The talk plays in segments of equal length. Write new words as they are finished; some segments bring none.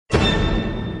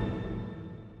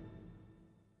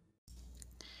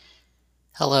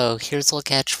Hello, here's a look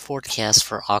at your forecast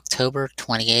for October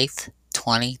 28th,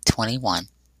 2021.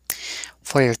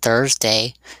 For your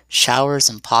Thursday, showers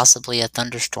and possibly a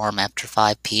thunderstorm after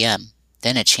 5 p.m.,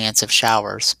 then a chance of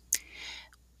showers.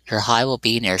 Your high will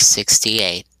be near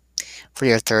 68. For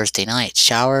your Thursday night,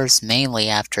 showers mainly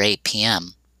after 8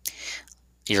 p.m.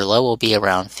 Your low will be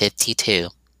around 52.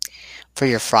 For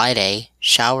your Friday,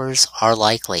 showers are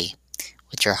likely,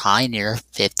 with your high near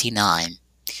 59.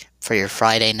 For your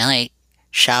Friday night,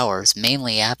 showers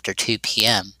mainly after 2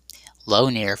 p.m., low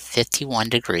near 51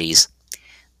 degrees.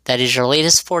 That is your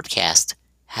latest forecast.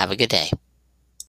 Have a good day.